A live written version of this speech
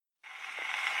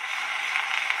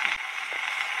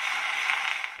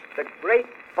The great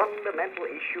fundamental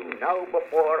issue now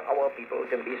before our people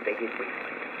can be stated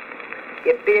briefly.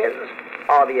 It is,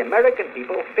 are the American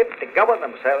people fit to govern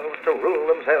themselves, to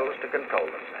rule themselves, to control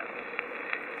themselves?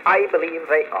 I believe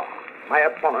they are. My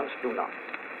opponents do not.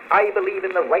 I believe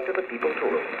in the right of the people to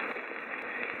rule.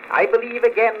 I believe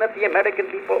again that the American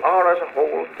people are as a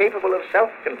whole capable of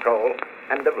self-control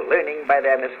and of learning by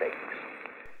their mistakes.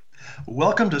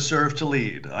 Welcome to Serve to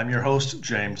Lead. I'm your host,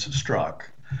 James Strzok.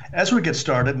 As we get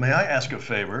started, may I ask a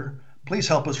favor? Please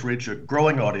help us reach a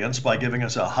growing audience by giving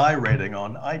us a high rating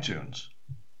on iTunes.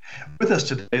 With us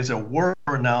today is a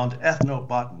world-renowned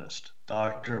ethnobotanist,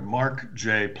 Dr. Mark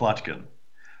J. Plotkin.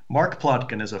 Mark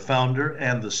Plotkin is a founder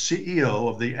and the CEO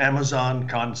of the Amazon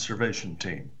Conservation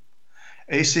Team.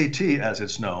 ACT, as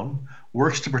it's known,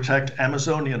 works to protect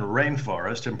Amazonian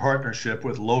rainforest in partnership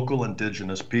with local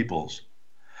indigenous peoples.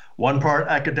 One part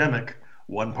academic,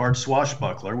 one part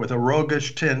swashbuckler, with a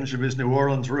roguish tinge of his New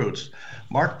Orleans roots,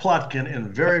 Mark Plotkin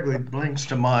invariably brings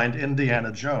to mind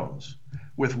Indiana Jones,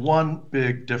 with one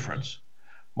big difference.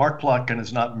 Mark Plotkin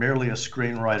is not merely a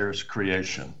screenwriter's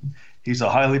creation. He's a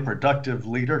highly productive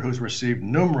leader who's received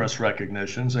numerous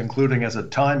recognitions, including as a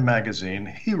Time magazine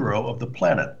Hero of the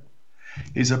Planet.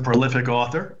 He's a prolific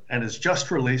author and has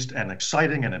just released an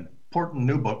exciting and important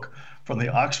new book from the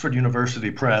Oxford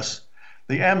University Press,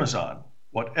 The Amazon,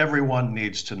 What Everyone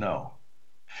Needs to Know.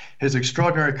 His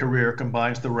extraordinary career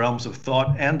combines the realms of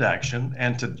thought and action,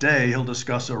 and today he'll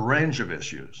discuss a range of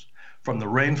issues, from the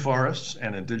rainforests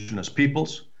and indigenous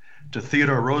peoples, to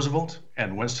Theodore Roosevelt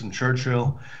and Winston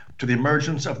Churchill, to the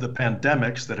emergence of the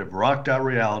pandemics that have rocked our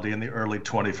reality in the early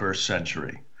 21st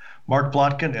century. Mark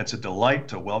Plotkin, it's a delight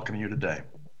to welcome you today.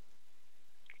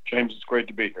 James, it's great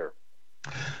to be here.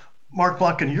 Mark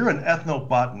Plotkin, you're an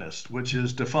ethnobotanist, which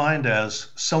is defined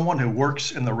as someone who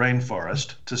works in the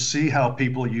rainforest to see how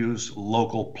people use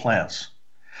local plants.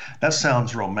 That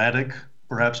sounds romantic,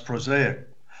 perhaps prosaic,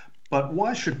 but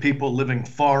why should people living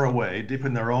far away, deep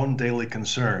in their own daily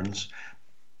concerns,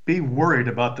 be worried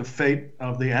about the fate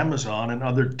of the Amazon and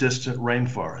other distant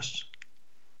rainforests?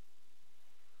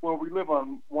 Well, we live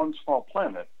on one small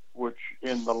planet, which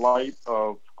in the light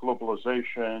of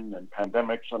globalization and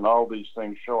pandemics and all these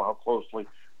things show how closely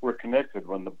we're connected.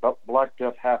 When the Black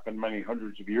Death happened many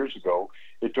hundreds of years ago,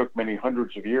 it took many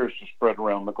hundreds of years to spread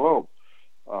around the globe.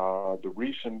 The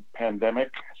recent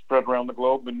pandemic spread around the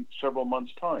globe in several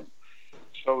months' time,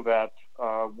 so that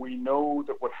we know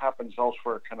that what happens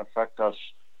elsewhere can affect us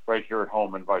right here at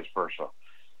home and vice versa.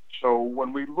 So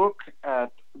when we look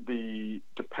at the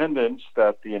dependence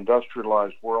that the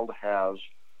industrialized world has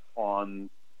on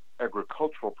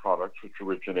agricultural products which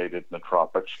originated in the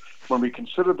tropics, when we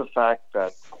consider the fact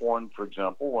that corn, for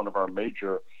example, one of our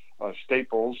major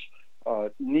staples,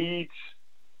 needs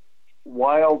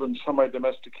wild and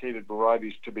semi-domesticated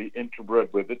varieties to be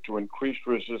interbred with it to increase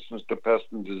resistance to pests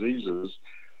and diseases,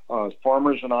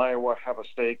 farmers in Iowa have a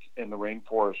stake in the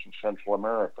rainforests of Central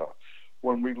America.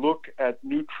 When we look at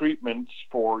new treatments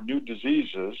for new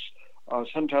diseases,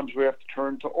 sometimes we have to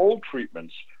turn to old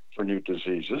treatments for new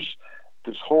diseases.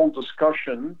 This whole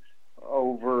discussion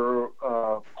over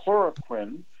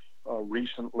chloroquine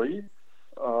recently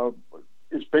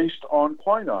is based on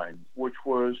quinine, which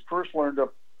was first learned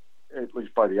up, at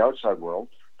least by the outside world,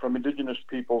 from indigenous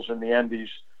peoples in the Andes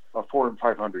 400 and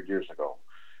 500 years ago.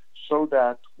 So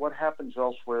that what happens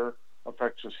elsewhere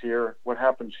affects us here, what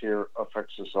happens here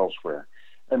affects us elsewhere.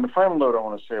 And the final note I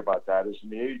want to say about that is in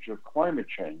the age of climate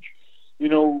change,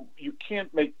 you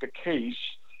can't make the case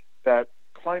that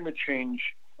climate change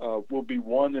will be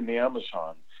won in the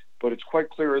Amazon, but it's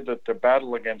quite clear that the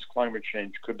battle against climate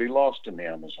change could be lost in the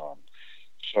Amazon.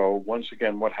 So once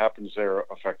again, what happens there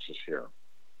affects us here.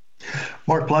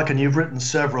 Mark Plotkin, you've written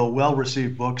several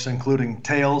well-received books, including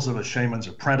Tales of a Shaman's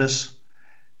Apprentice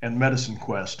and Medicine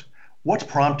Quest. What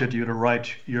prompted you to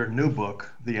write your new book,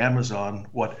 The Amazon,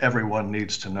 What Everyone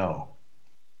Needs to Know?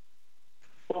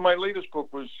 Well, my latest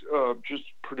book was just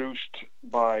produced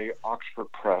by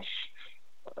Oxford Press,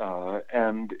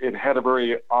 and it had a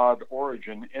very odd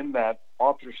origin in that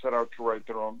authors set out to write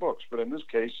their own books. But in this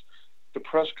case, the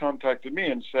press contacted me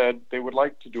and said they would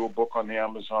like to do a book on the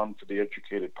Amazon for the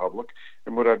educated public,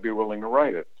 and would I be willing to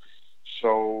write it?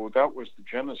 So that was the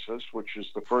genesis, which is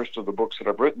the first of the books that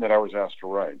I've written that I was asked to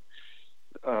write.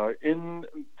 In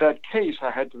that case,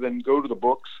 I had to then go to the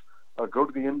books, go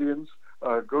to the Indians,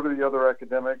 go to the other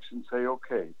academics and say,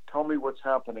 okay, tell me what's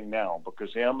happening now,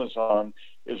 because the Amazon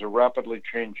is a rapidly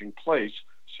changing place,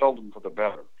 seldom for the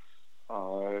better.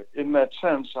 In that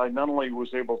sense, I not only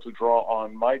was able to draw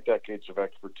on my decades of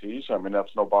expertise, I'm an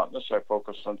ethnobotanist, I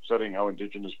focus on studying how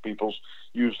indigenous peoples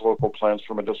use local plants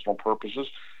for medicinal purposes,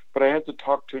 but I had to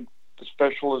talk to the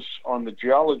specialists on the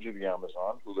geology of the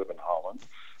Amazon who live in Holland.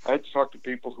 I had to talk to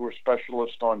people who are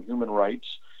specialists on human rights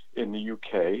in the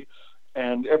UK,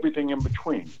 and everything in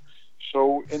between.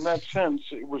 So in that sense,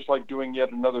 it was like doing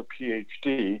yet another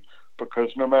PhD, because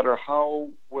no matter how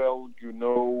well you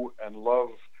know and love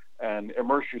and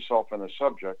immerse yourself in a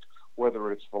subject,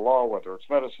 whether it's the law, whether it's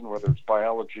medicine, whether it's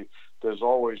biology, there's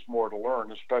always more to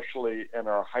learn, especially in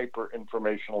our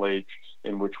hyper-informational age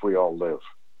in which we all live.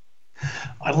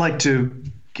 I'd like to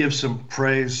give some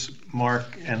praise, Mark,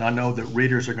 and I know that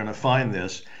readers are going to find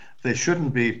this. They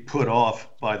shouldn't be put off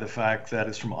by the fact that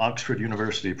it's from Oxford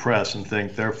University Press and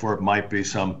think, therefore, it might be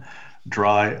some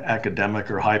dry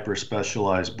academic or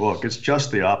hyper-specialized book. It's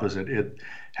just the opposite. It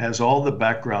has all the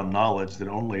background knowledge that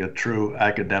only a true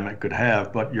academic could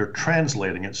have, but you're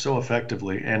translating it so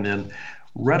effectively and in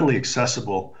readily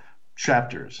accessible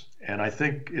chapters. And I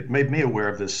think it made me aware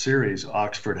of this series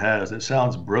Oxford has. It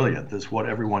sounds brilliant. This is what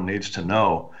everyone needs to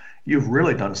know. You've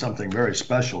really done something very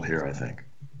special here, I think.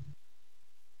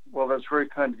 Well, that's very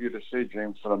kind of you to say,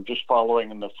 James, that I'm just following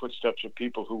in the footsteps of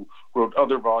people who wrote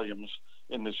other volumes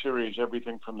in the series,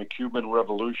 everything from the Cuban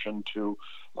Revolution to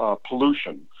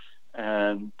pollution.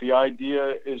 And the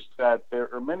idea is that there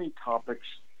are many topics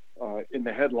in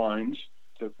the headlines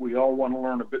that we all want to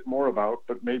learn a bit more about,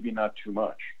 but maybe not too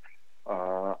much.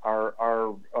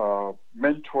 Our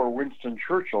mentor, Winston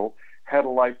Churchill, had a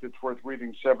life that's worth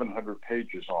reading 700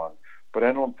 pages on. But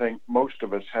I don't think most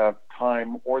of us have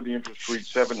time or the interest to read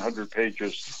 700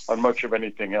 pages on much of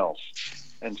anything else.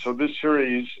 And so this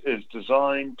series is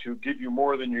designed to give you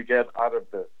more than you get out of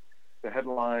the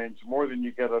headlines, more than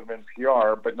you get out of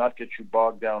NPR, but not get you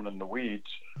bogged down in the weeds,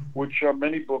 which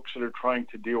many books that are trying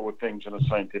to deal with things in a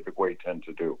scientific way tend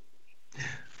to do.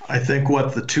 I think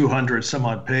what the 200 some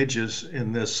odd pages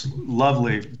in this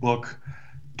lovely book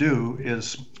do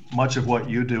is much of what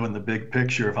you do in the big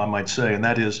picture, if I might say, and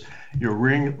that is you're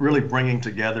really bringing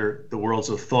together the worlds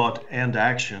of thought and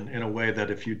action in a way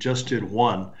that if you just did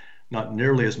one, not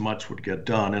nearly as much would get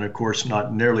done, and of course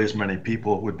not nearly as many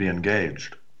people would be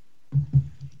engaged.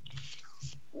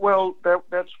 Well,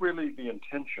 that's really the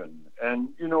intention. And,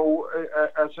 you know,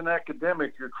 as an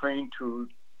academic, you're trained to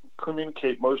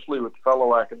communicate mostly with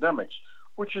fellow academics,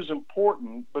 which is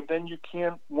important, but then you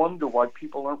can't wonder why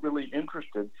people aren't really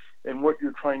interested in what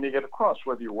you're trying to get across,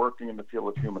 whether you're working in the field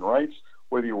of human rights,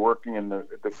 whether you're working in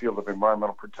the field of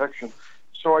environmental protection.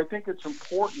 So I think it's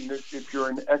important if you're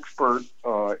an expert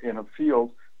in a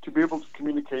field to be able to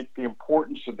communicate the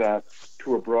importance of that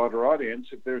to a broader audience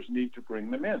if there's need to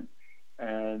bring them in.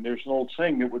 And there's an old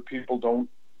saying that what people don't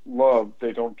love,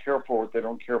 they don't care for. What they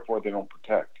don't care for, they don't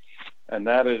protect. And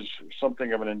that is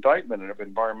something of an indictment of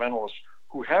environmentalists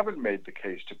who haven't made the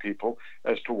case to people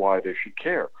as to why they should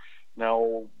care.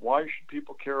 Now, why should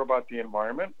people care about the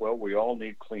environment? Well, we all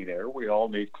need clean air. We all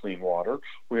need clean water.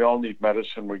 We all need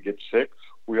medicine when we get sick.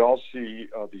 We all see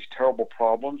these terrible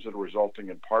problems that are resulting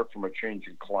in part from a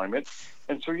changing climate.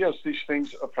 And so, yes, these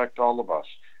things affect all of us.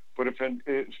 But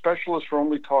if specialists are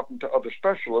only talking to other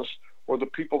specialists, or the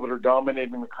people that are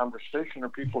dominating the conversation are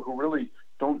people who really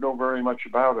don't know very much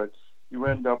about it, you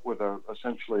end up with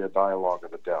essentially a dialogue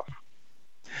of the deaf.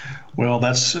 Well,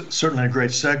 that's certainly a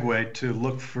great segue to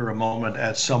look for a moment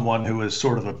at someone who is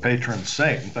sort of a patron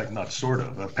saint, in fact, not sort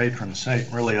of, a patron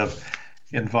saint really of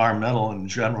environmental and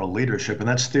general leadership, and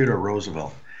that's Theodore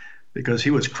Roosevelt, because he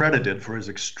was credited for his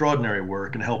extraordinary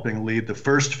work in helping lead the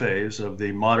first phase of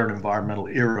the modern environmental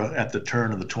era at the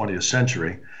turn of the 20th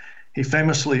century. He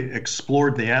famously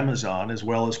explored the Amazon as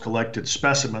well as collected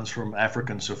specimens from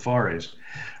African safaris.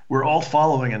 We're all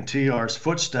following in TR's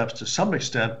footsteps to some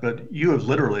extent, but you have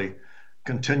literally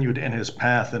continued in his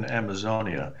path in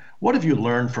Amazonia. What have you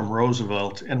learned from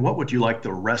Roosevelt, and what would you like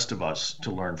the rest of us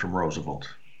to learn from Roosevelt?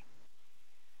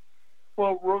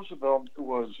 Well, Roosevelt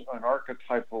was an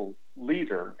archetypal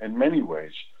leader in many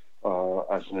ways,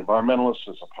 as an environmentalist,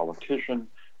 as a politician,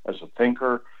 as a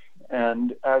thinker.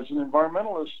 And as an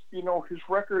environmentalist, you know, his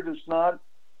record is not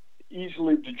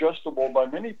easily digestible by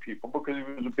many people because he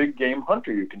was a big game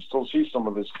hunter. You can still see some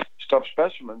of his stuffed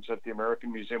specimens at the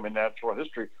American Museum of Natural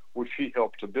History, which he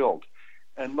helped to build.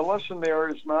 And the lesson there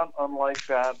is not unlike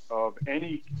that of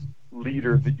any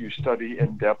leader that you study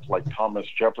in depth, like Thomas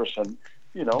Jefferson.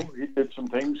 You know, he did some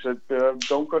things that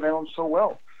don't go down so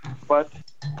well. But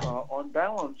on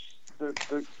balance,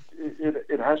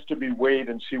 it has to be weighed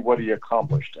and see what he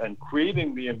accomplished. And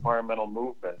creating the environmental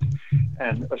movement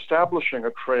and establishing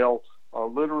a trail,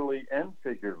 literally and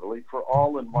figuratively, for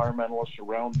all environmentalists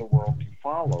around the world to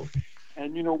follow.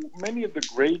 And, you know, many of the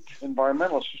great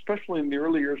environmentalists, especially in the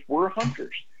early years, were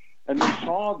hunters. And they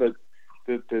saw that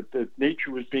that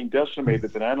nature was being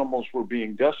decimated, that animals were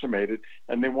being decimated,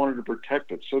 and they wanted to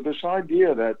protect it. So this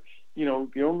idea that, the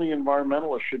only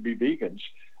environmentalists should be vegans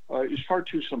is far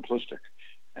too simplistic.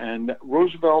 And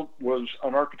Roosevelt was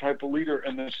an archetypal leader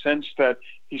in the sense that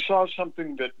he saw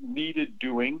something that needed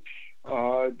doing.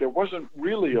 There wasn't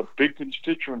really a big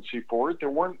constituency for it. There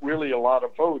weren't really a lot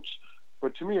of votes.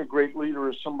 But to me, a great leader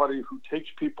is somebody who takes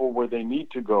people where they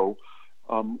need to go,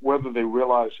 whether they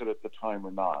realize it at the time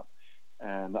or not.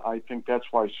 And I think that's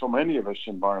why so many of us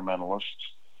environmentalists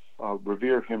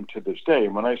revere him to this day.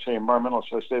 And when I say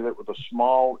environmentalists, I say that with a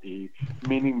small e,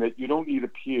 meaning that you don't need a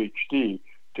PhD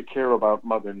to care about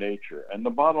Mother Nature. And the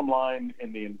bottom line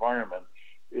in the environment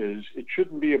is it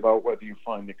shouldn't be about whether you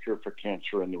find the cure for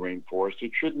cancer in the rainforest.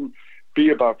 It shouldn't be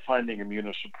about finding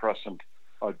immunosuppressant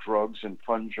drugs and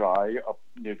fungi up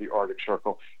near the Arctic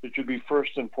Circle. It should be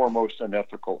first and foremost an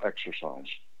ethical exercise.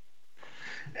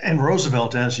 And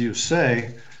Roosevelt, as you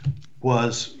say,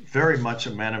 was very much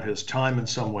a man of his time in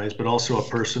some ways, but also a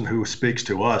person who speaks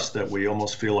to us that we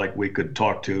almost feel like we could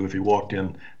talk to if he walked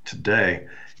in today.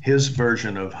 His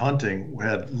version of hunting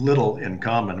had little in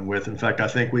common with, in fact, I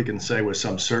think we can say with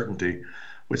some certainty,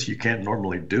 which you can't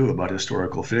normally do about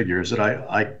historical figures, that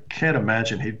I can't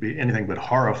imagine he'd be anything but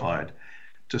horrified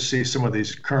to see some of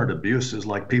these current abuses,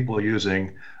 like people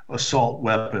using assault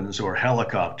weapons or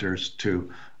helicopters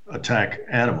to attack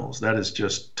animals. That is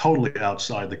just totally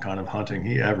outside the kind of hunting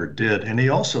he ever did. And he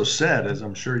also said, as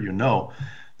I'm sure you know,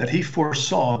 that he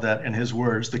foresaw that, in his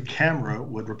words, the camera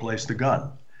would replace the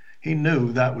gun. He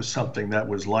knew that was something that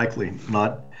was likely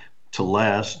not to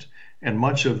last. And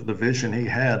much of the vision he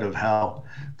had of how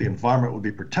the environment would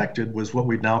be protected was what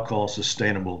we now call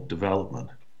sustainable development.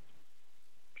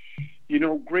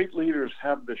 Great leaders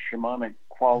have the shamanic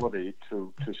quality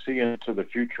to see into the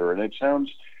future. And it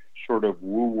sounds sort of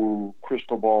woo-woo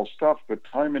crystal ball stuff, but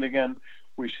time and again,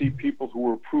 we see people who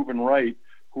were proven right,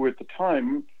 who at the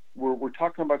time were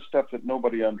talking about stuff that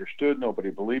nobody understood, nobody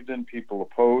believed in, people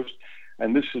opposed.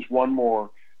 And this is one more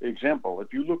example.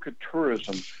 If you look at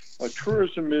tourism,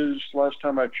 tourism is, last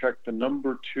time I checked, the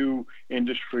number 2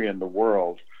 industry in the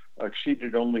world,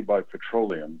 exceeded only by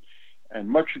petroleum. And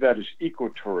much of that is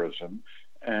ecotourism.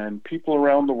 And people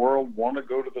around the world want to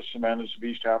go to the savannas of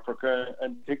East Africa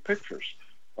and take pictures.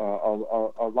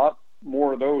 A lot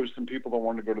more of those than people that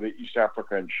want to go to the East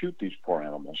Africa and shoot these poor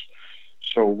animals.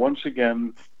 So once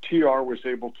again, TR was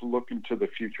able to look into the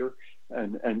future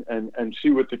and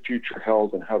see what the future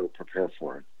held and how to prepare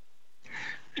for it.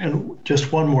 And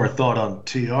just one more thought on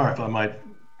TR, if I might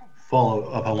follow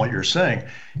up on what you're saying.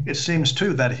 It seems,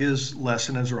 too, that his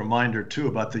lesson is a reminder, too,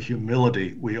 about the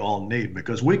humility we all need,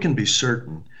 because we can be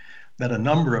certain that a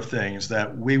number of things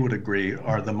that we would agree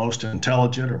are the most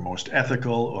intelligent or most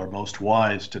ethical or most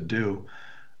wise to do,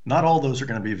 not all those are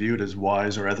going to be viewed as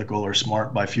wise or ethical or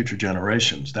smart by future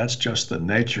generations. That's just the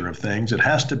nature of things. It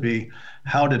has to be,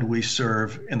 how did we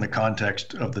serve in the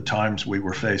context of the times we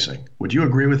were facing? Would you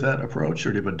agree with that approach,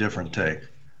 or do you have a different take?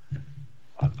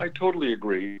 I totally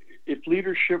agree. If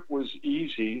leadership was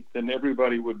easy, then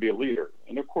everybody would be a leader.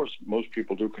 And of course, most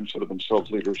people do consider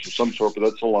themselves leaders of some sort, but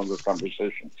that's a longer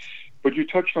conversation. But you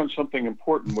touched on something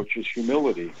important, which is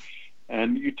humility.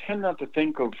 And you tend not to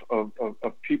think of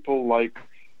people like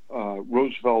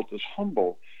Roosevelt as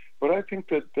humble, but I think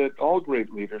that all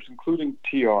great leaders, including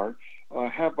TR,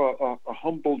 have a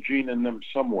humble gene in them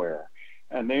somewhere.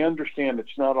 And they understand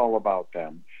it's not all about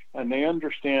them. And they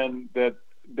understand that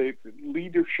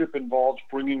leadership involves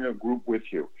bringing a group with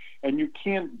you. And you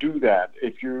can't do that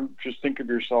if you just think of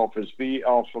yourself as the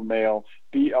alpha male,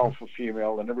 the alpha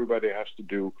female, and everybody has to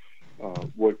do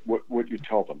what you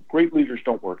tell them. Great leaders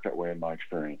don't work that way, in my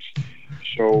experience.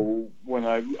 So when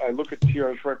I look at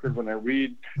TR's record, when I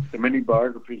read the many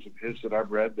biographies of his that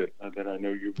I've read, that I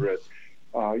know you've read,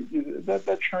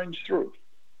 that shines through.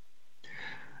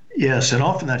 Yes, and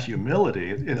often that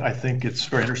humility, I think it's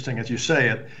very interesting, as you say,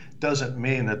 it doesn't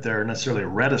mean that they're necessarily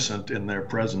reticent in their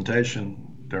presentation.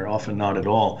 They're often not at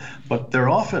all. But they're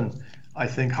often, I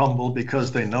think, humble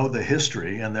because they know the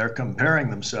history and they're comparing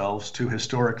themselves to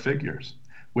historic figures,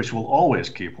 which will always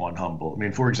keep one humble. I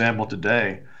mean, for example,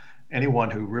 today,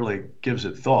 anyone who really gives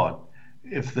it thought,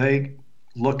 if they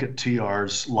look at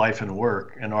TR's life and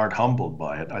work and aren't humbled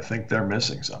by it, I think they're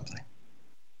missing something.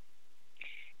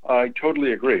 I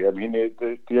totally agree. I mean,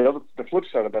 the flip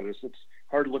side of that is it's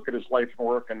hard to look at his life and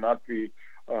work and not be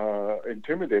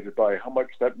intimidated by how much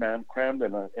that man crammed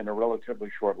in a relatively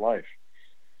short life.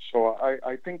 So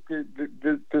I think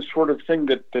this sort of thing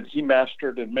that he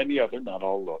mastered, and many other, not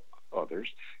all others,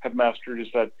 have mastered, is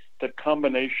that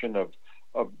combination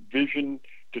of vision,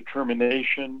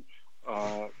 determination,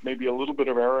 maybe a little bit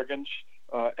of arrogance,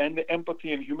 and the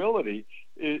empathy and humility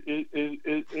is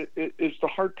the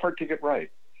hard part to get right.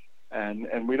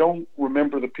 And we don't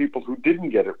remember the people who didn't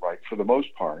get it right for the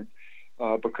most part,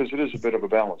 because it is a bit of a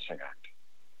balancing act.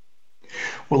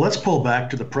 Well, let's pull back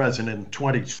to the present in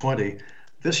 2020.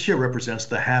 This year represents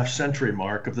the half-century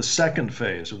mark of the second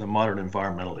phase of the modern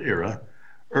environmental era.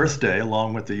 Earth Day,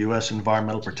 along with the U.S.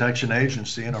 Environmental Protection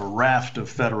Agency and a raft of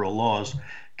federal laws,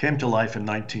 came to life in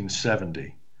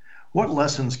 1970. What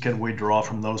lessons can we draw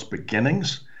from those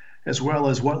beginnings, as well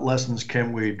as what lessons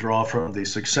can we draw from the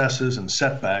successes and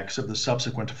setbacks of the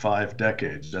subsequent 5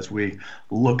 decades as we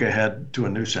look ahead to a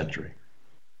new century?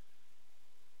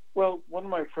 Well, one of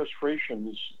my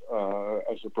frustrations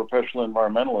as a professional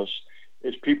environmentalist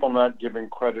is people not giving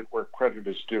credit where credit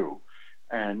is due.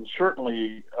 And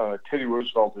certainly Teddy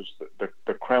Roosevelt is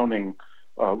the crowning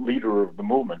leader of the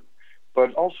movement.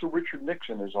 But also Richard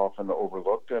Nixon is often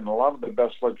overlooked, and a lot of the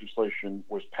best legislation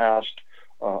was passed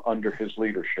under his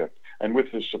leadership and with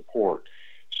his support.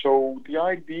 So the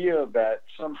idea that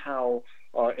somehow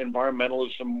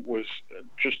environmentalism was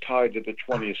just tied to the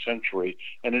 20th century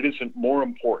and it isn't more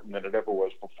important than it ever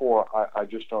was before, I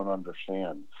just don't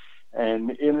understand.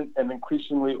 And in an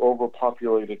increasingly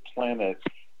overpopulated planet,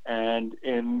 and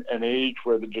in an age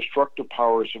where the destructive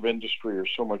powers of industry are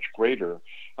so much greater,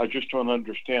 I just don't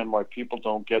understand why people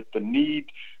don't get the need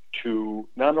to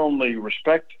not only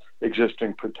respect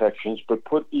existing protections, but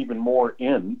put even more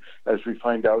in, as we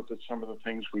find out that some of the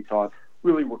things we thought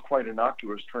really were quite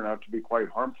innocuous turn out to be quite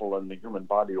harmful in the human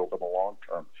body over the long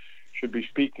term. Should be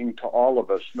speaking to all of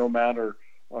us, no matter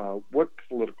what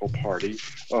political party,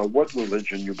 what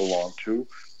religion you belong to,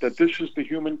 that this is the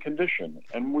human condition.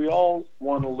 And we all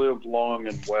want to live long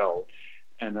and well.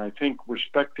 And I think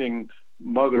respecting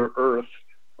Mother Earth,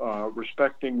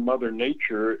 respecting Mother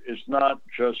Nature is not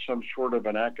just some sort of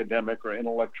an academic or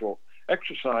intellectual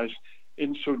exercise.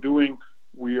 In so doing,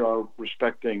 we are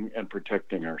respecting and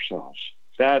protecting ourselves.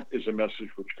 That is a message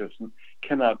which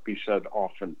cannot be said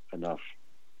often enough.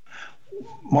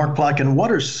 Mark Plotkin,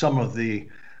 what are some of the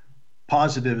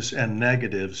positives and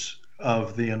negatives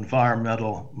of the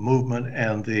environmental movement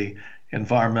and the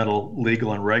environmental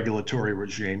legal and regulatory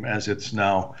regime as it's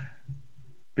now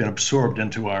been absorbed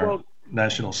into our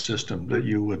national system that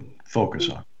you would focus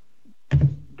on?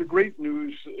 The great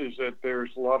news is that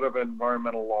there's a lot of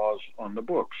environmental laws on the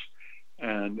books.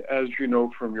 And as you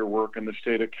know from your work in the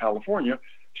state of California,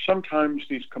 sometimes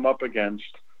these come up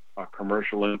against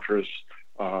commercial interests,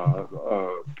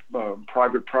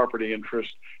 private property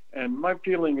interests. And my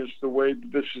feeling is the way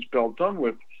this is done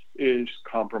with is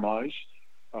compromise,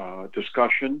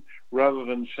 discussion, rather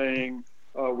than saying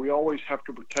we always have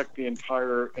to protect the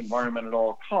entire environment at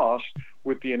all costs,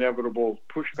 with the inevitable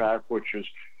pushback, which is,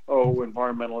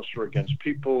 environmentalists are against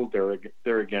people,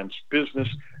 they're against business.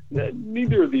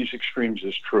 Neither of these extremes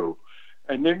is true.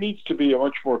 And there needs to be a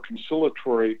much more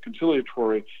conciliatory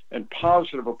and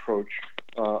positive approach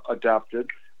adapted.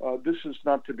 This is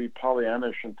not to be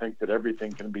Pollyannish and think that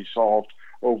everything can be solved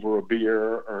over a beer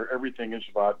or everything is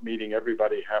about meeting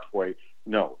everybody halfway.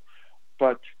 No.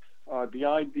 But the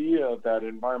idea that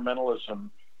environmentalism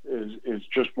is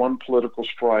just one political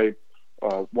stripe,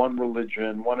 one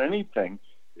religion, one anything,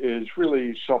 is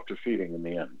really self-defeating in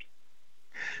the end.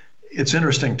 It's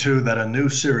interesting, too, that a new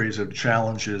series of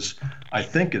challenges, I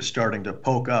think, is starting to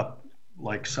poke up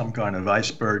like some kind of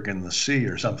iceberg in the sea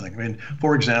or something. I mean,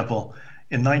 for example,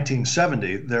 in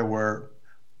 1970, there were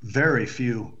very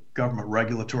few government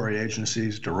regulatory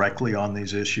agencies directly on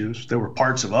these issues. There were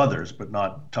parts of others, but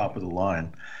not top of the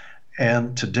line.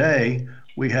 And today,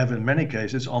 we have, in many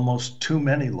cases, almost too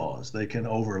many laws. They can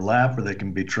overlap, or they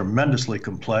can be tremendously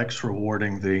complex,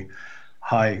 rewarding the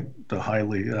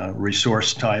highly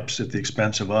resource types at the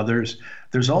expense of others.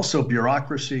 There's also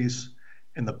bureaucracies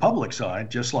in the public side,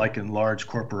 just like in large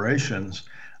corporations,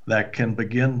 that can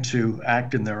begin to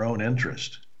act in their own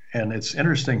interest. And it's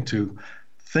interesting to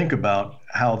think about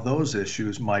how those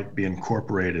issues might be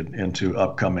incorporated into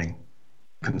upcoming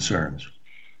concerns.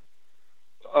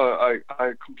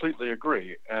 I completely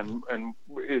agree. And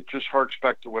it just harks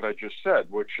back to what I just said,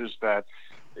 which is that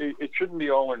it shouldn't be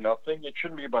all or nothing. It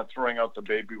shouldn't be about throwing out the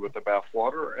baby with the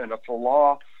bathwater. And if a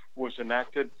law was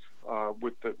enacted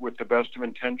with the best of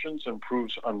intentions and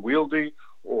proves unwieldy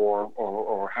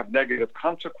or have negative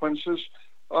consequences,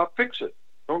 fix it.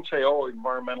 Don't say,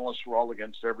 environmentalists are all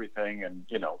against everything and,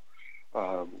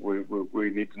 we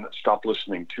need to stop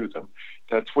listening to them.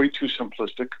 That's way too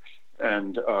simplistic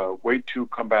and way too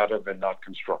combative and not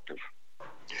constructive.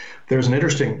 There's an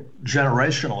interesting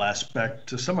generational aspect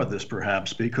to some of this,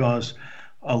 perhaps, because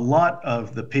a lot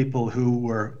of the people who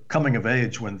were coming of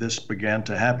age when this began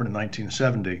to happen in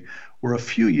 1970 were a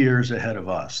few years ahead of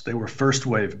us. They were first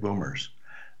wave boomers.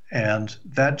 And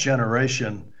that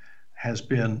generation has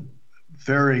been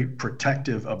very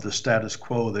protective of the status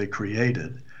quo they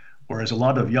created, whereas a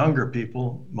lot of younger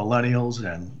people, millennials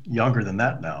and younger than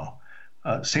that now,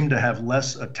 seem to have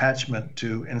less attachment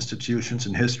to institutions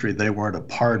and history they weren't a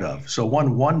part of. So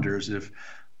one wonders if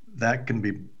that can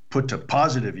be put to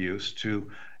positive use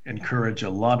to encourage a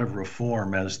lot of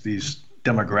reform as these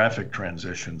demographic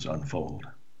transitions unfold.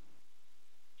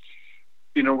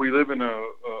 You know, we live in a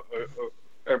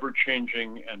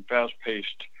ever-changing and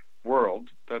fast-paced world.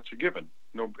 That's a given.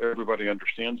 No, everybody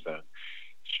understands that.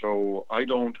 So I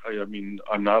mean,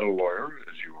 I'm not a lawyer,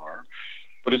 as you are,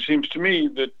 but it seems to me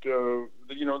that,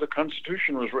 the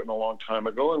Constitution was written a long time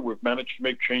ago, and we've managed to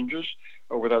make changes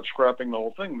without scrapping the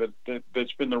whole thing.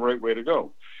 That's been the right way to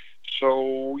go.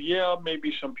 So, yeah,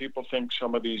 maybe some people think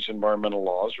some of these environmental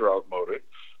laws are outmoded,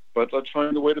 but let's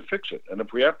find a way to fix it. And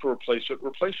if we have to replace it,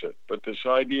 replace it. But this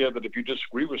idea that if you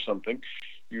disagree with something,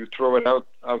 you throw it out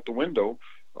the window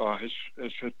has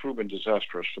proven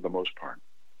disastrous for the most part.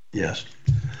 Yes.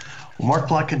 Well, Mark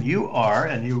Plotkin, you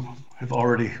have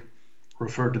already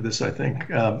referred to this, I think,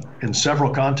 in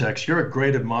several contexts. You're a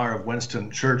great admirer of Winston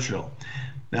Churchill.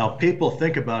 Now, people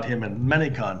think about him in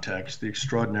many contexts, the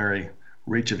extraordinary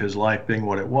reach of his life being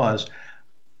what it was,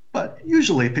 but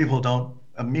usually people don't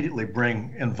immediately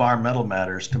bring environmental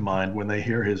matters to mind when they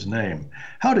hear his name.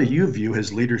 How do you view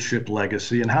his leadership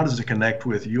legacy, and how does it connect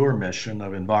with your mission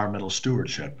of environmental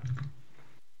stewardship?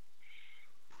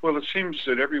 Well, it seems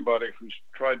that everybody who's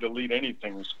tried to lead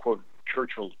anything has quoted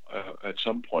Churchill at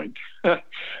some point.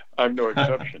 I'm no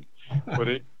exception. But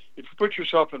if you put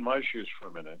yourself in my shoes for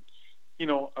a minute,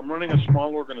 I'm running a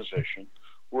small organization.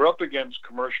 We're up against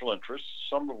commercial interests,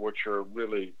 some of which are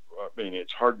really,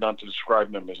 it's hard not to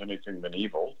describe them as anything than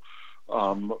evil.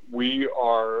 We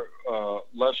are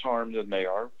less armed than they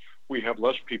are. We have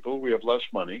less people. We have less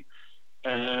money.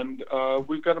 And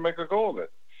we've got to make a go of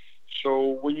it.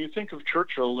 So when you think of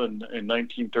Churchill in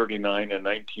 1939 and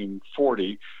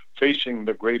 1940 facing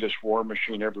the greatest war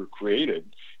machine ever created,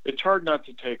 it's hard not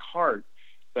to take heart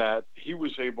that he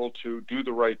was able to do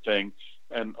the right thing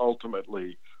and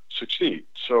ultimately succeed.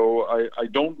 So I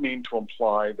don't mean to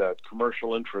imply that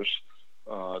commercial interests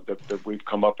that we've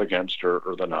come up against are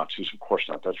the Nazis. Of course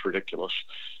not. That's ridiculous.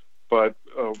 But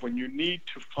when you need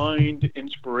to find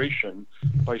inspiration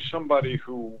by somebody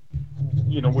who,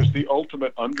 was the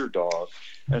ultimate underdog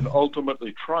and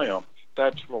ultimately triumphed,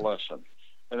 that's the lesson.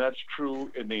 And that's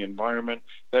true in the environment.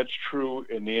 That's true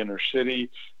in the inner city.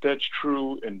 That's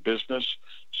true in business.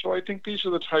 So I think these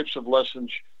are the types of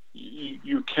lessons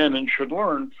you can and should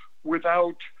learn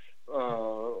without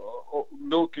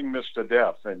milking this to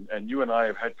death. And you and I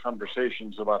have had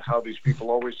conversations about how these people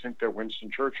always think they're Winston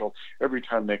Churchill every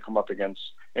time they come up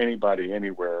against anybody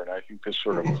anywhere. And I think this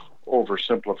sort of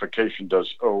oversimplification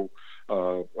does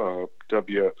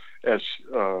WSC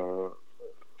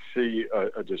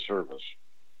a disservice.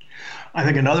 I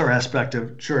think another aspect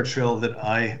of Churchill that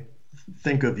I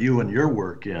think of you and your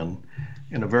work in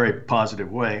a very positive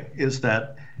way is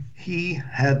that he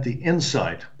had the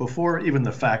insight before even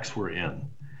the facts were in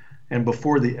and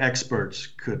before the experts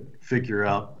could figure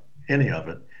out any of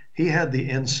it. He had the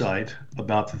insight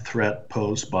about the threat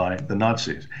posed by the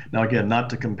Nazis. Now, again, not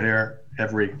to compare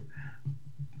every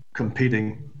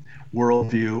competing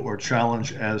worldview or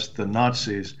challenge as the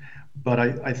Nazis, but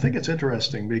I think it's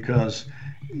interesting because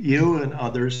you and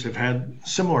others have had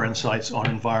similar insights on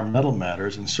environmental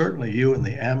matters, and certainly you in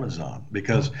the Amazon,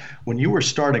 because when you were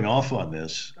starting off on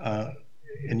this,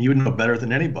 and you know better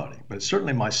than anybody, but it's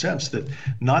certainly my sense that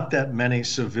not that many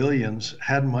civilians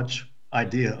had much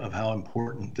idea of how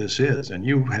important this is, and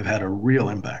you have had a real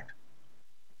impact.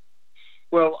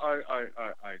 Well,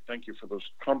 I thank you for those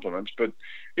compliments, but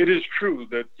it is true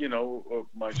that,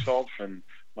 myself and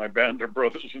my band of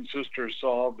brothers and sisters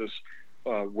saw this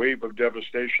wave of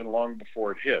devastation long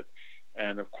before it hit.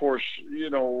 And of course,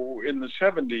 in the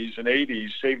 70s and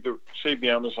 80s, save the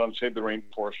Amazon, save the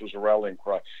rainforest was a rallying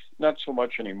cry. Not so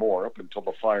much anymore up until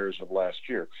the fires of last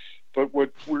year. But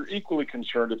what we're equally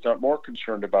concerned, if not more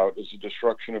concerned about, is the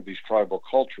destruction of these tribal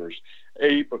cultures.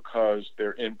 A, because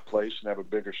they're in place and have a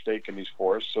bigger stake in these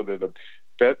forests, so they're the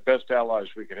best allies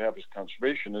we could have as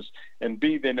conservationists, and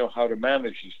B, they know how to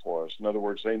manage these forests. In other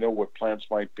words, they know what plants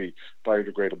might be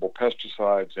biodegradable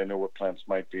pesticides, they know what plants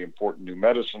might be important new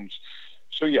medicines.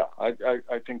 So yeah, I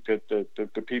think that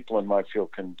the people in my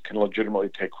field can legitimately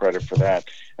take credit for that.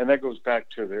 And that goes back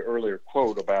to the earlier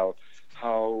quote about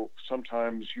how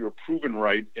sometimes you're proven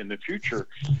right in the future,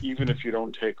 even if you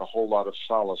don't take a whole lot of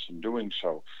solace in doing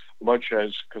so. Much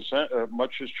as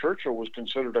Churchill was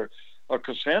considered a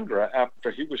Cassandra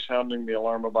after he was sounding the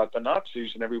alarm about the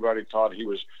Nazis, and everybody thought he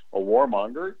was a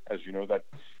warmonger. As you know, that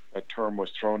term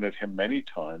was thrown at him many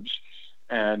times,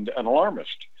 and an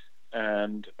alarmist.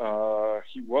 And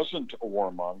he wasn't a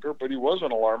warmonger, but he was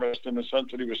an alarmist in the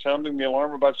sense that he was sounding the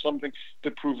alarm about something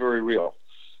that proved very real.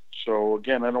 So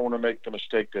again, I don't want to make the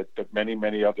mistake that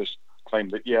many others claim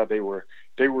that, yeah, they were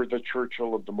the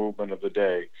Churchill of the movement of the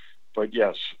day. But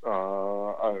yes,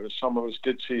 some of us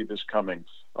did see this coming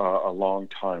a long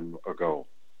time ago.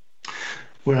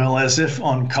 Well, as if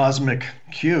on cosmic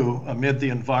cue, amid the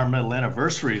environmental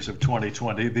anniversaries of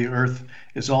 2020, the Earth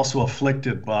is also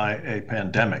afflicted by a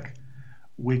pandemic.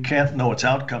 We can't know its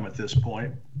outcome at this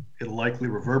point. It'll likely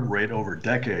reverberate over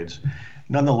decades.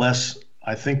 Nonetheless,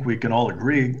 I think we can all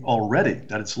agree already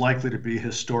that it's likely to be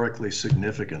historically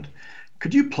significant.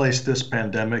 Could you place this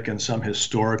pandemic in some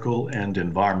historical and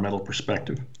environmental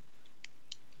perspective?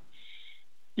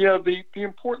 Yeah, the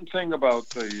important thing about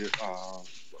the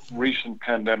recent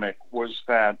pandemic was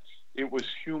that it was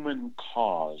human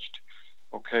caused.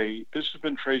 Okay, this has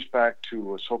been traced back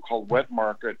to a so-called wet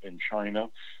market in China,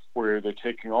 where they're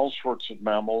taking all sorts of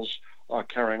mammals,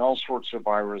 carrying all sorts of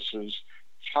viruses,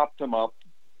 chop them up,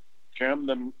 jam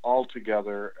them all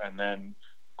together, and then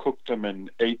cook them and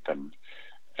ate them.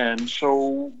 And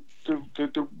so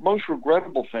the most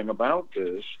regrettable thing about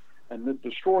this, and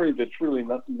the story that's really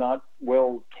not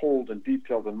well told and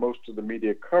detailed in most of the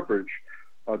media coverage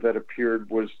that appeared,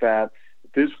 was that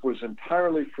this was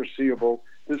entirely foreseeable,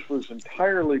 this was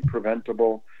entirely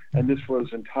preventable, and this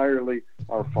was entirely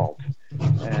our fault.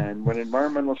 And when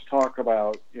environmentalists talk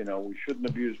about, we shouldn't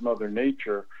abuse Mother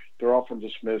Nature, they're often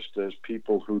dismissed as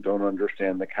people who don't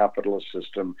understand the capitalist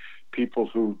system, people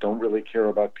who don't really care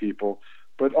about people.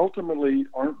 But ultimately,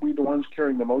 aren't we the ones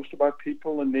caring the most about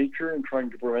people and nature and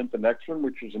trying to prevent the next one,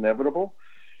 which is inevitable?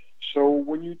 So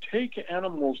when you take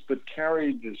animals that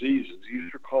carry diseases,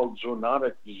 these are called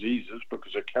zoonotic diseases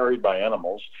because they're carried by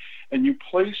animals, and you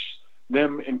place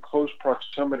them in close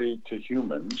proximity to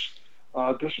humans,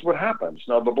 this is what happens.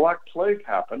 Now, the Black Plague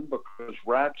happened because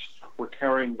rats were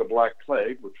carrying the Black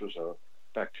Plague, which was a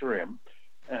bacterium,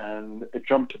 and it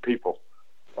jumped to people.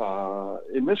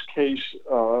 In this case,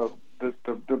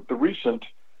 the recent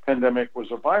pandemic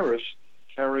was a virus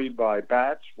carried by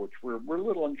bats, which we're a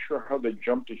little unsure how they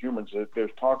jump to humans.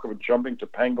 There's talk of it jumping to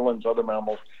pangolins, other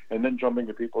mammals, and then jumping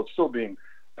to people. It's still being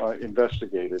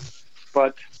investigated.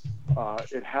 But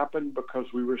it happened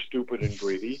because we were stupid and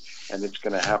greedy, and it's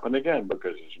going to happen again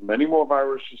because there's many more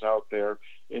viruses out there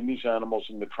in these animals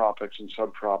in the tropics and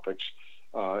subtropics.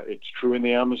 It's true in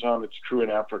the Amazon. It's true in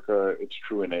Africa. It's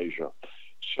true in Asia.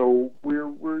 So we're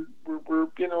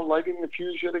lighting the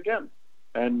fuse yet again,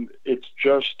 and it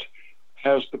just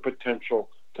has the potential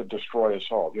to destroy us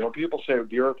all. People say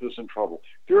the Earth is in trouble.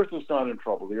 The Earth is not in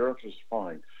trouble. The Earth is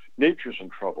fine. Nature's in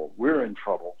trouble. We're in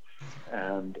trouble.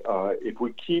 And if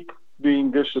we keep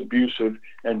being this abusive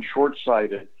and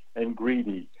short-sighted and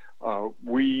greedy,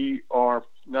 we are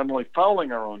not only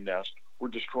fouling our own nest, we're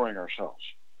destroying ourselves.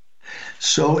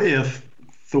 So if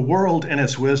the world in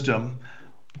its wisdom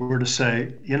were to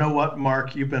say, you know what,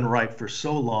 Mark, you've been right for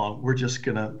so long, we're just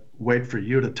going to wait for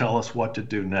you to tell us what to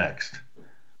do next,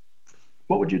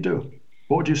 what would you do?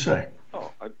 What would you say?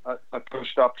 Oh, I'd put a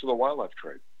stop to the wildlife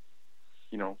trade.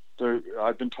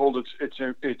 I've been told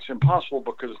it's impossible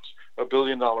because it's $1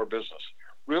 billion business.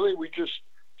 Really, we just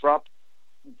dropped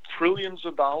trillions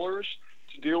of dollars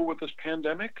to deal with this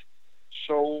pandemic?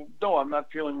 So, no, I'm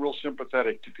not feeling real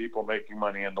sympathetic to people making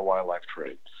money in the wildlife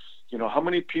trade. How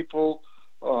many people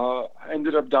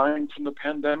ended up dying from the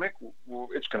pandemic? Well,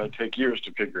 it's going to take years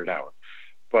to figure it out.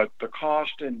 But the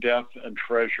cost in death and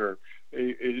treasure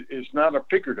is not a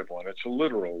figurative one. It's a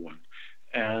literal one.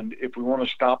 And if we want to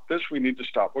stop this, we need to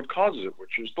stop what causes it,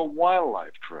 which is the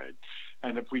wildlife trade.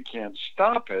 And if we can't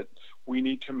stop it, we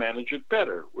need to manage it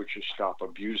better, which is stop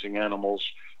abusing animals,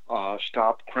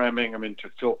 stop cramming them into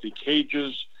filthy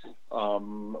cages,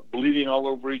 bleeding all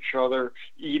over each other,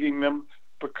 eating them,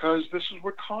 because this is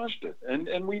what caused it.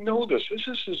 And we know this.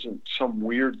 This isn't some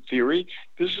weird theory.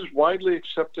 This is widely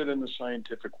accepted in the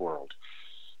scientific world.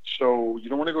 So you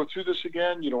don't want to go through this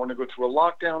again. You don't want to go through a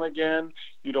lockdown again.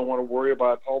 You don't want to worry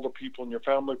about all the people in your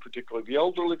family, particularly the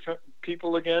elderly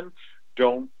people again.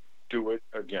 Don't do it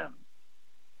again.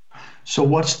 So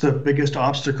what's the biggest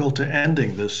obstacle to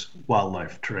ending this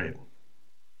wildlife trade?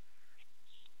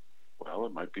 Well,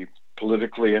 it might be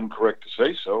politically incorrect to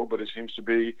say so, but it seems to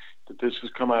be that this has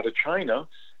come out of China.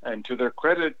 And to their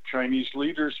credit, Chinese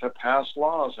leaders have passed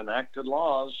laws, enacted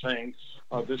laws saying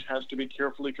this has to be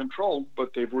carefully controlled,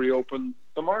 but they've reopened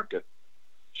the market.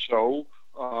 So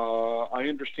I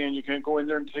understand you can't go in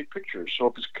there and take pictures. So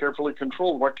if it's carefully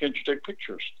controlled, why can't you take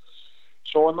pictures?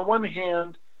 So on the one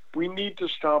hand, we need to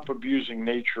stop abusing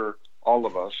nature, all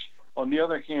of us. On the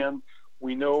other hand,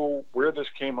 we know where this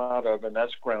came out of, and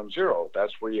that's ground zero.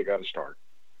 That's where you got to start.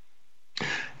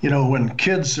 You know, when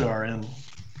kids are in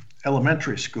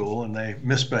elementary school and they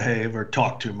misbehave or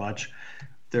talk too much,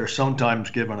 they're sometimes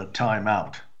given a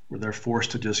timeout where they're forced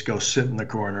to just go sit in the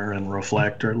corner and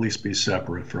reflect, or at least be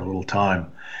separate for a little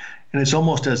time. And it's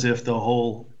almost as if the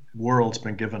whole world's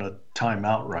been given a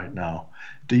timeout right now.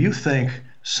 Do you think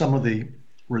some of the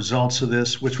results of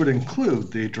this, which would include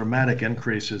the dramatic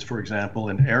increases, for example,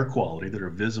 in air quality that are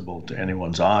visible to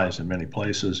anyone's eyes in many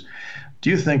places, do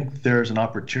you think there's an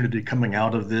opportunity coming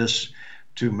out of this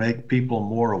to make people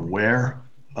more aware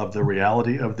of the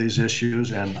reality of these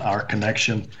issues and our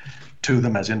connection to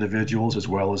them as individuals as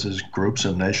well as groups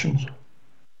and nations?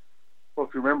 Well,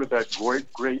 if you remember that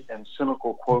great and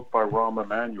cynical quote by Rahm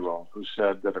Emanuel, who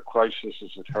said that a crisis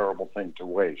is a terrible thing to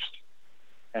waste.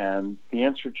 And the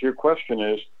answer to your question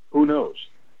is, who knows?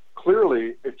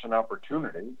 Clearly, it's an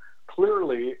opportunity.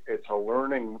 Clearly, it's a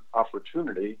learning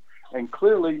opportunity. And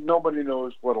clearly, nobody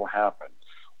knows what will happen.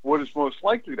 What is most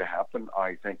likely to happen,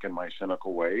 I think, in my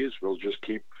cynical way, is we'll just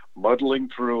keep muddling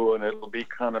through and it'll be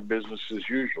kind of business as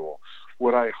usual.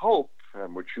 What I hope,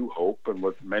 and what you hope, and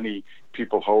what many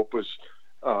people hope, is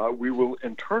we will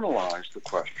internalize the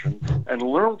question and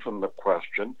learn from the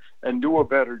question and do a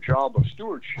better job of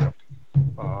stewardship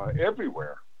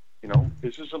everywhere. You know,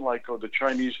 this isn't like, the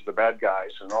Chinese are the bad guys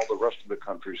and all the rest of the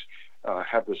countries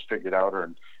have this figured out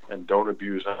and don't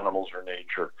abuse animals or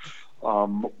nature.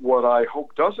 What I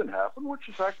hope doesn't happen, which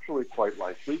is actually quite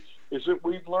likely, is that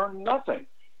we've learned nothing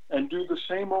and do the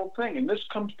same old thing. And this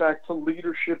comes back to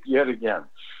leadership yet again.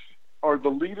 Are the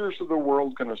leaders of the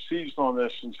world going to seize on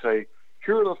this and say,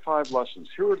 here are the 5 lessons,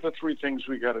 here are the 3 things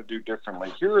we got to do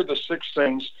differently, here are the 6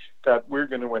 things that we're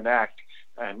going to enact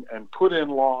and put in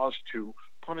laws to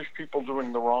punish people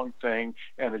doing the wrong thing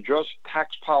and adjust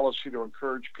tax policy to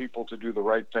encourage people to do the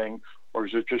right thing, or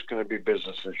is it just going to be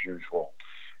business as usual?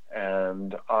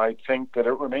 And I think that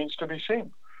it remains to be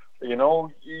seen. You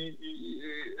know,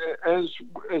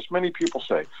 as many people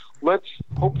say, let's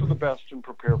hope for the best and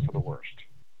prepare for the worst.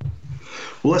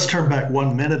 Well, let's turn back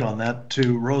 1 minute on that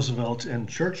to Roosevelt and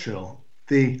Churchill.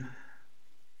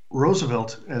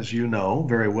 Roosevelt, as you know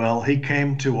very well, he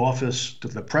came to office, to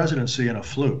the presidency, in a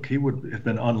fluke. He would have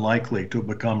been unlikely to have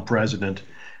become president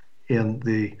in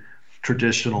the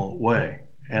traditional way.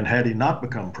 And had he not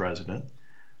become president,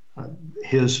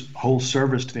 his whole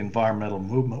service to the environmental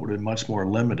movement would have been much more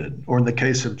limited. Or in the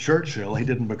case of Churchill, he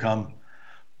didn't become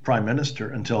prime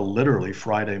minister until literally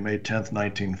Friday, May 10th,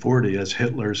 1940, as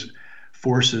Hitler's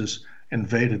forces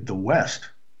invaded the West,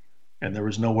 and there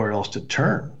was nowhere else to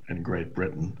turn in Great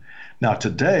Britain. Now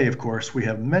today, of course, we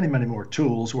have many, many more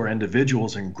tools where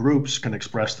individuals and groups can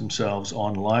express themselves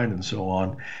online and so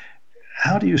on.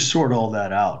 How do you sort all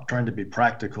that out, trying to be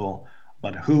practical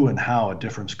about who and how a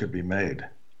difference could be made?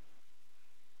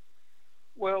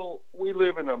 Well, we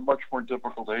live in a much more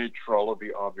difficult age for all of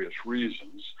the obvious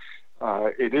reasons.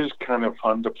 It is kind of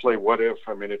fun to play what if.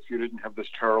 I mean, if you didn't have this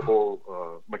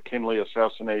terrible McKinley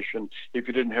assassination, if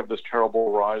you didn't have this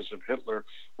terrible rise of Hitler,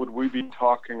 would we be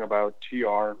talking about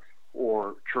TR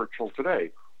or Churchill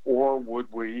today? Or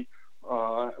would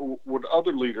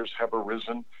other leaders have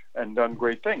arisen and done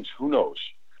great things? Who knows?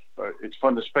 It's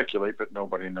fun to speculate, but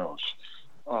nobody knows.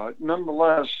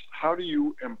 Nonetheless, how do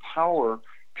you empower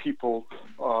people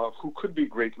who could be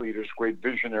great leaders, great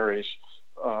visionaries,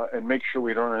 and make sure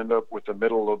we don't end up with the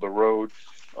middle of the road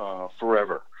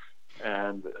forever?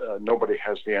 And nobody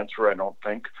has the answer, I don't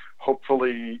think.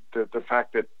 Hopefully, the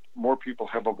fact that more people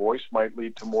have a voice might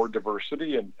lead to more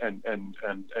diversity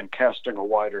and casting a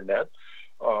wider net.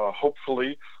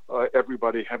 Hopefully,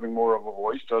 everybody having more of a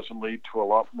voice doesn't lead to a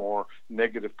lot more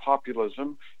negative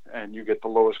populism, and you get the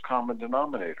lowest common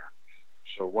denominator.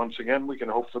 So once again, we can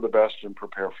hope for the best and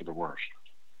prepare for the worst.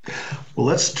 Well,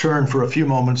 let's turn for a few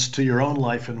moments to your own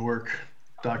life and work,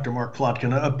 Dr. Mark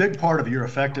Plotkin. A big part of your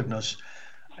effectiveness,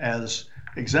 as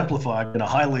exemplified in a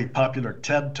highly popular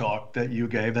TED Talk that you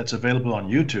gave that's available on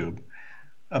YouTube,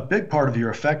 a big part of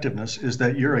your effectiveness is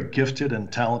that you're a gifted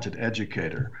and talented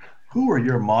educator. Who are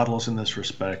your models in this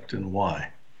respect and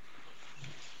why?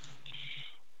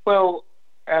 Well,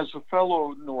 as a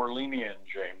fellow New Orleanian,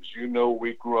 James, you know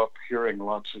we grew up hearing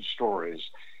lots of stories.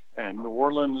 And New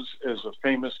Orleans is a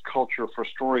famous culture for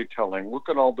storytelling. Look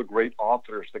at all the great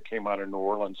authors that came out of New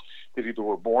Orleans that either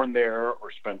were born there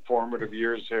or spent formative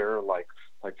years there, like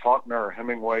Faulkner or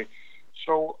Hemingway.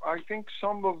 So I think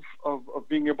some of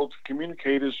being able to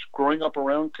communicate is growing up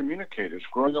around communicators,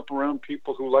 growing up around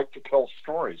people who like to tell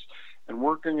stories. And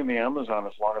working in the Amazon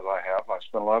as long as I have, I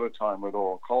spent a lot of time with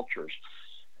oral cultures.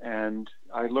 And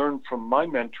I learned from my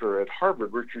mentor at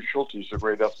Harvard, Richard Schulte, the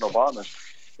great ethnobotanist,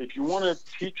 if you want to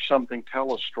teach something,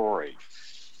 tell a story.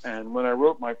 And when I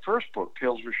wrote my first book,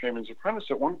 Tales of a Shaman's Apprentice,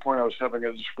 at one point I was having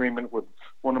a disagreement with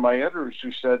one of my editors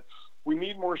who said, we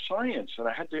need more science. And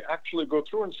I had to actually go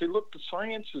through and say, look, the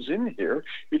science is in here.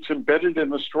 It's embedded in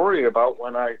the story about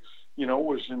when I,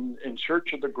 was in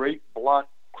search of the great black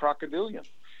crocodilian.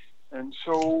 And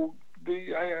so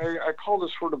I call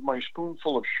this sort of my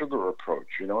spoonful of sugar approach.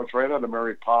 It's right out of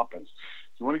Mary Poppins.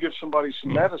 You want to give somebody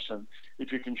some medicine,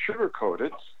 if you can sugarcoat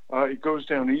it, it goes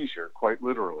down easier, quite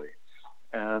literally.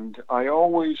 And I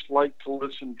always like to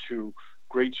listen to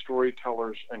great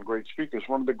storytellers and great speakers.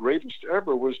 One of the greatest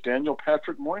ever was Daniel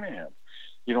Patrick Moynihan.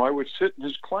 I would sit in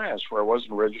his class where I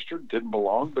wasn't registered, didn't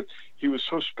belong, but he was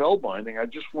so spellbinding. I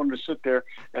just wanted to sit there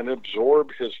and absorb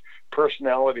his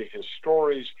personality, his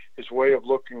stories, his way of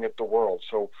looking at the world.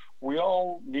 So we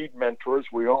all need mentors.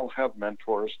 We all have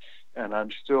mentors. And I'm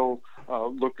still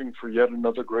looking for yet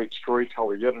another great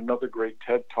storyteller, yet another great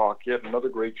TED Talk, yet another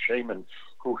great shaman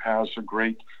who has a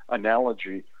great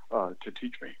analogy to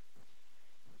teach me.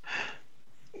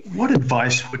 What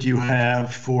advice would you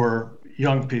have for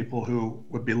young people who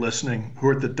would be listening, who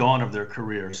are at the dawn of their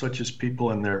career, such as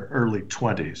people in their early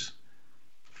 20s?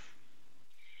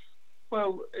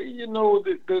 Well,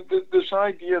 this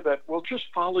idea that, just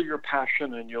follow your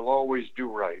passion and you'll always do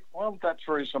right. Well, that's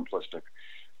very simplistic.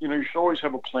 You should always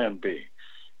have a plan B.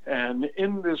 And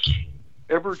in this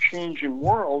ever-changing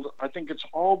world, I think it's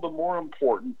all the more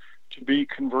important to be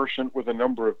conversant with a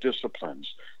number of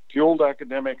disciplines. The old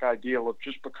academic ideal of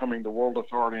just becoming the world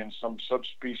authority in some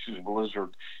subspecies of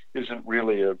lizard isn't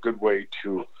really a good way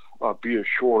to be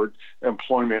assured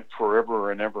employment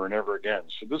forever and ever and ever again.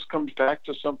 So this comes back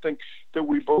to something that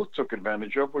we both took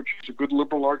advantage of, which is a good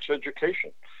liberal arts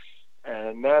education.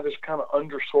 And that is kind of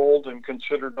undersold and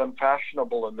considered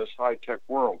unfashionable in this high-tech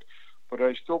world. But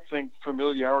I still think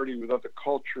familiarity with other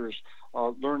cultures,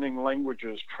 learning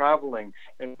languages, traveling,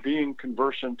 and being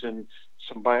conversant in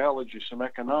some biology, some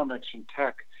economics, and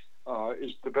tech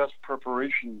is the best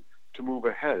preparation to move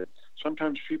ahead.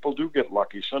 Sometimes people do get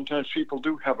lucky. Sometimes people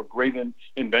do have a great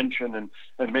invention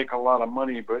and make a lot of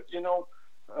money. But,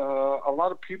 a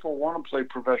lot of people want to play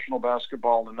professional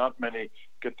basketball, and not many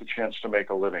get the chance to make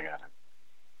a living at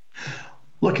it.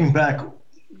 Looking back,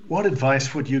 what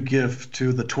advice would you give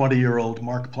to the 20-year-old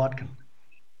Mark Plotkin?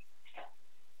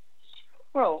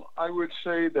 Well, I would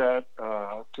say that,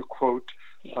 to quote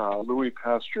Louis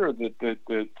Pasteur,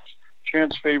 that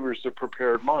chance favors the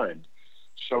prepared mind.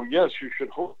 So, yes, you should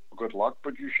hope for good luck,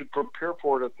 but you should prepare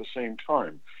for it at the same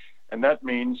time. And that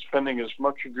means spending as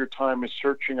much of your time as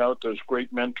searching out those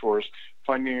great mentors,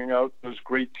 finding out those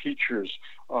great teachers,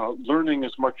 learning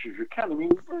as much as you can. I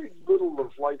mean, very little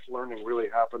of life learning really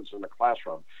happens in the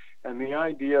classroom. And the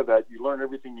idea that you learn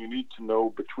everything you need to know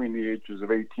between the ages of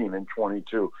 18 and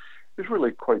 22 is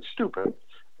really quite stupid.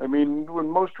 I mean, when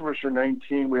most of us are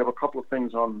 19, we have a couple of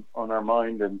things on our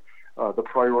mind, and the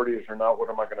priorities are not what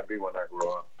am I going to be when I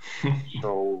grow up.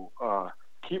 So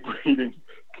keep reading,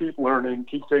 keep learning,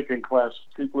 keep taking classes,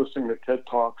 keep listening to TED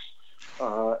Talks,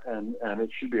 and it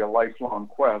should be a lifelong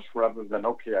quest rather than,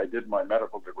 okay, I did my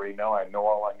medical degree, now I know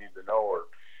all I need to know, or,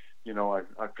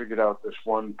 I figured out this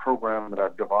one program that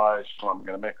I've devised, so I'm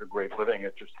going to make a great living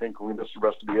at just tinkering this the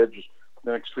rest of the edges for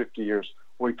the next 50 years.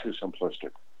 Way too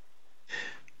simplistic.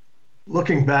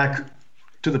 Looking back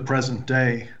to the present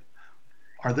day,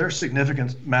 are there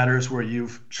significant matters where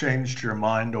you've changed your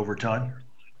mind over time?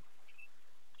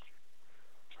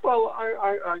 Well,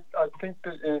 I think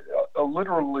that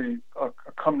literally a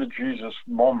come to Jesus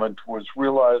moment was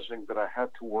realizing that I had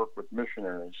to work with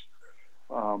missionaries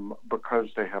because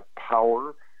they have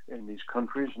power in these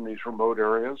countries, in these remote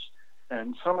areas.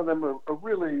 And some of them are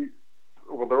really,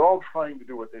 they're all trying to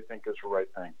do what they think is the right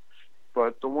thing.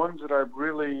 But the ones that I've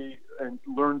really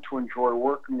learned to enjoy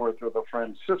working with are the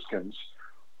Franciscans,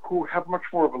 who have much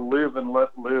more of a live and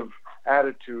let live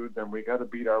attitude than we got to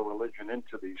beat our religion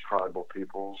into these tribal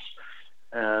peoples.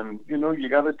 And, you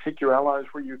got to take your allies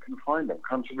where you can find them.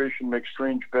 Conservation makes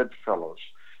strange bedfellows.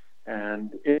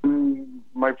 And in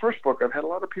my first book, I've had a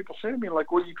lot of people say to me,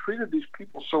 like, well, you treated these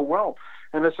people so well.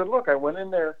 And I said, look, I went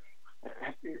in there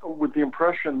with the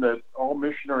impression that all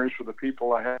missionaries were the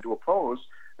people I had to oppose.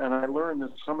 And I learned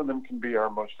that some of them can be our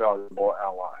most valuable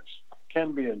allies,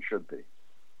 can be and should be.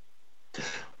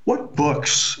 What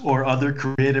books or other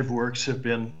creative works have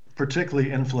been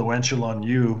particularly influential on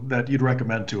you that you'd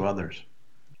recommend to others?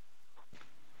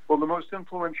 Well, the most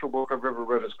influential book I've ever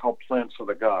read is called Plants of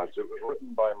the Gods. It was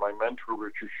written by my mentor,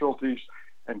 Richard Schultes,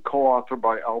 and co-authored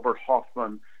by Albert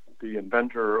Hoffman, the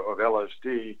inventor of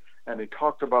LSD. And he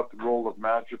talked about the role of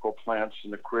magical plants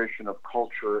in the creation of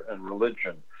culture and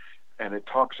religion. And it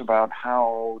talks about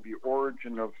how the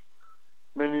origin of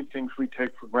many things we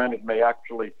take for granted may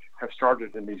actually have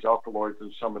started in these alkaloids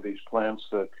and some of these plants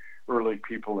that early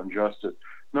people ingested.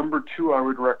 Number two, I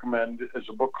would recommend is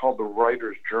a book called The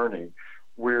Writer's Journey,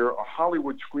 where a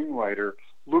Hollywood screenwriter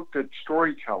looked at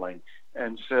storytelling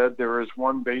and said there is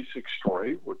one basic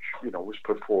story, which was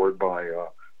put forward by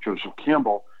Joseph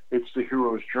Campbell. It's the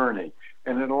hero's journey.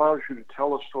 And it allows you to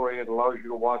tell a story. It allows you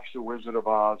to watch The Wizard of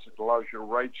Oz. It allows you to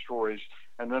write stories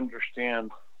and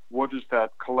understand what is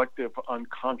that collective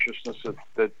unconsciousness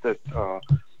that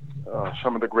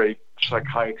some of the great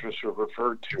psychiatrists have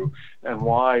referred to, and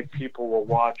why people will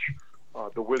watch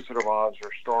The Wizard of Oz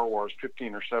or Star Wars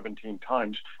 15 or 17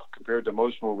 times compared to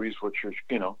most movies, which is,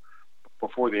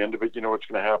 before the end of it, you know what's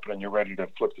going to happen and you're ready to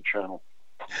flip the channel.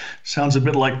 Sounds a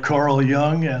bit like Carl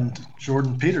Jung and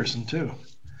Jordan Peterson, too.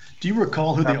 Do you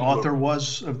recall who the author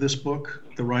was of this book,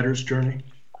 The Writer's Journey?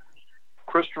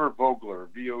 Christopher Vogler,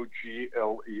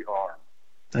 Vogler.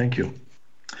 Thank you.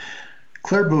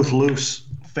 Clare Boothe Luce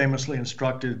famously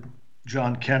instructed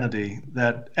John Kennedy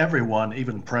that everyone,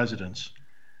 even presidents,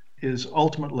 is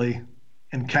ultimately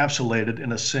encapsulated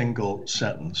in a single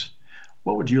sentence.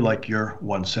 What would you like your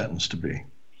one sentence to be?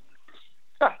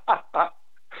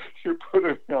 You're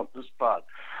putting me on the spot.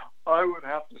 I would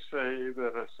have to say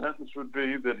that a sentence would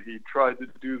be that he tried to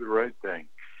do the right thing.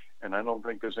 And I don't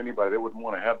think there's anybody that wouldn't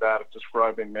want to have that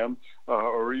describing them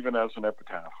or even as an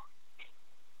epitaph.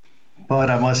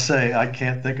 But I must say, I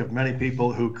can't think of many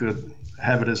people who could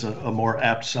have it as a more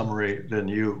apt summary than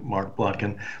you, Mark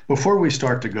Plotkin. Before we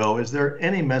start to go, is there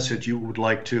any message you would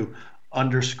like to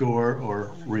underscore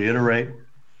or reiterate?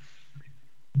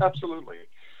 Absolutely.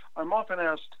 I'm often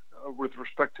asked with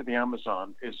respect to the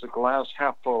Amazon, is the glass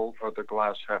half full or the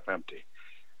glass half empty?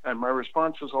 And my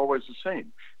response is always the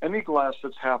same. Any glass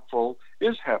that's half full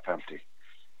is half empty.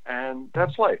 And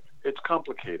that's life. It's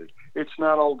complicated. It's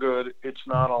not all good. It's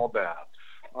not all bad.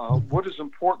 What is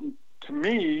important to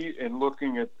me in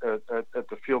looking at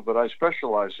the field that I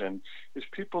specialize in is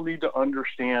people need to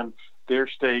understand their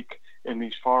stake in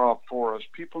these far-off forests.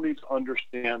 People need to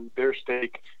understand their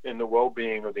stake in the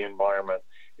well-being of the environment.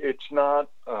 It's not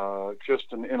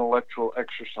just an intellectual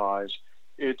exercise.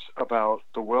 It's about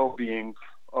the well-being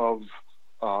of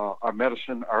our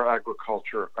medicine, our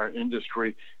agriculture, our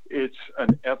industry. It's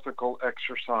an ethical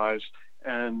exercise.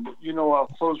 And, I'll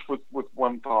close with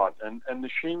one thought. And the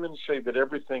shamans say that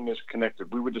everything is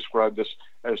connected. We would describe this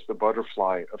as the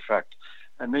butterfly effect.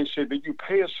 And they say that you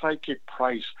pay a psychic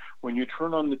price when you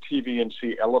turn on the TV and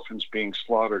see elephants being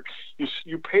slaughtered.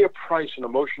 You pay a price, an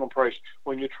emotional price,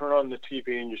 when you turn on the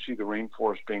TV and you see the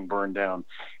rainforest being burned down.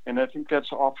 And I think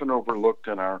that's often overlooked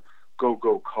in our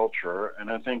go-go culture.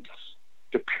 And I think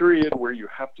the period where you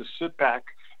have to sit back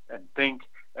and think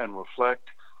and reflect,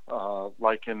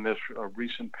 like in this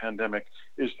recent pandemic,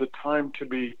 is the time to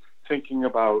be thinking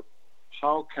about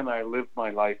how can I live my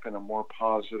life in a more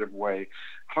positive way?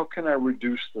 How can I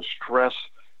reduce the stress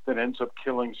that ends up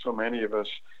killing so many of us?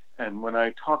 And when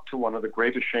I talk to one of the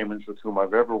greatest shamans with whom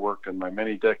I've ever worked in my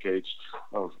many decades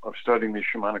of studying these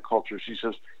shamanic cultures, he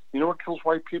says, you know what kills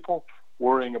white people?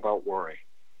 Worrying about worry.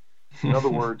 In other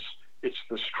words, it's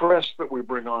the stress that we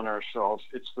bring on ourselves.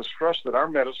 It's the stress that our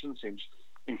medicine seems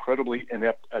incredibly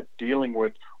inept at dealing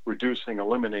with, reducing,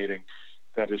 eliminating,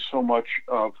 that is so much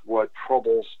of what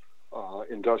troubles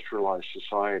industrialized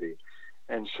society.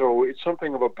 And so it's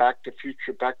something of a back to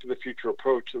the future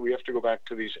approach that we have to go back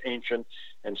to these ancient,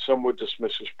 and some would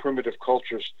dismiss as primitive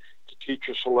cultures, to teach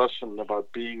us a lesson about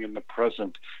being in the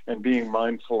present and being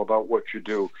mindful about what you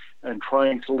do and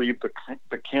trying to leave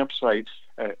the campsite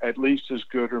at least as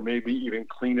good or maybe even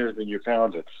cleaner than you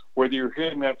found it. Whether you're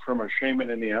hearing that from a shaman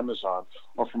in the Amazon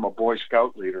or from a Boy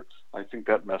Scout leader, I think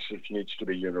that message needs to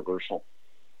be universal.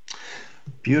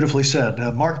 Beautifully said.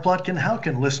 Mark Plotkin, how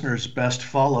can listeners best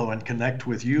follow and connect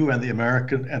with you and the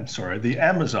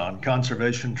Amazon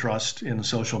Conservation Trust in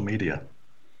social media?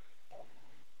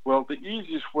 Well, the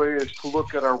easiest way is to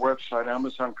look at our website,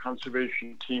 Amazon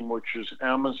Conservation Team, which is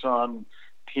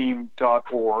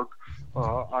amazonteam.org.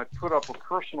 I put up a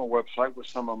personal website with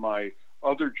some of my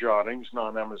other jottings,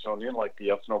 non-Amazonian, like the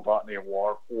Ethnobotany of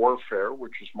Warfare,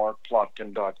 which is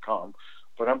markplotkin.com.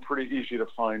 but I'm pretty easy to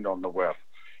find on the web.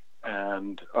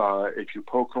 And if you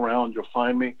poke around, you'll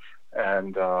find me,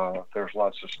 and there's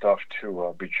lots of stuff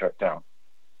to be checked out.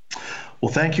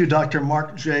 Well, thank you, Dr.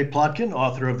 Mark J. Plotkin,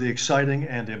 author of the exciting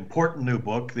and important new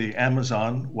book, The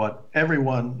Amazon, What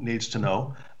Everyone Needs to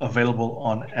Know, available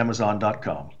on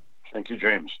Amazon.com. Thank you,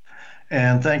 James.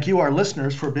 And thank you, our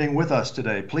listeners, for being with us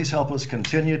today. Please help us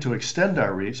continue to extend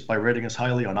our reach by rating us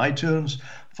highly on iTunes,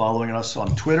 following us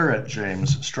on Twitter at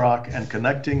James Strock, and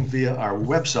connecting via our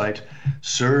website,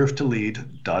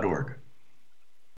 servetolead.org.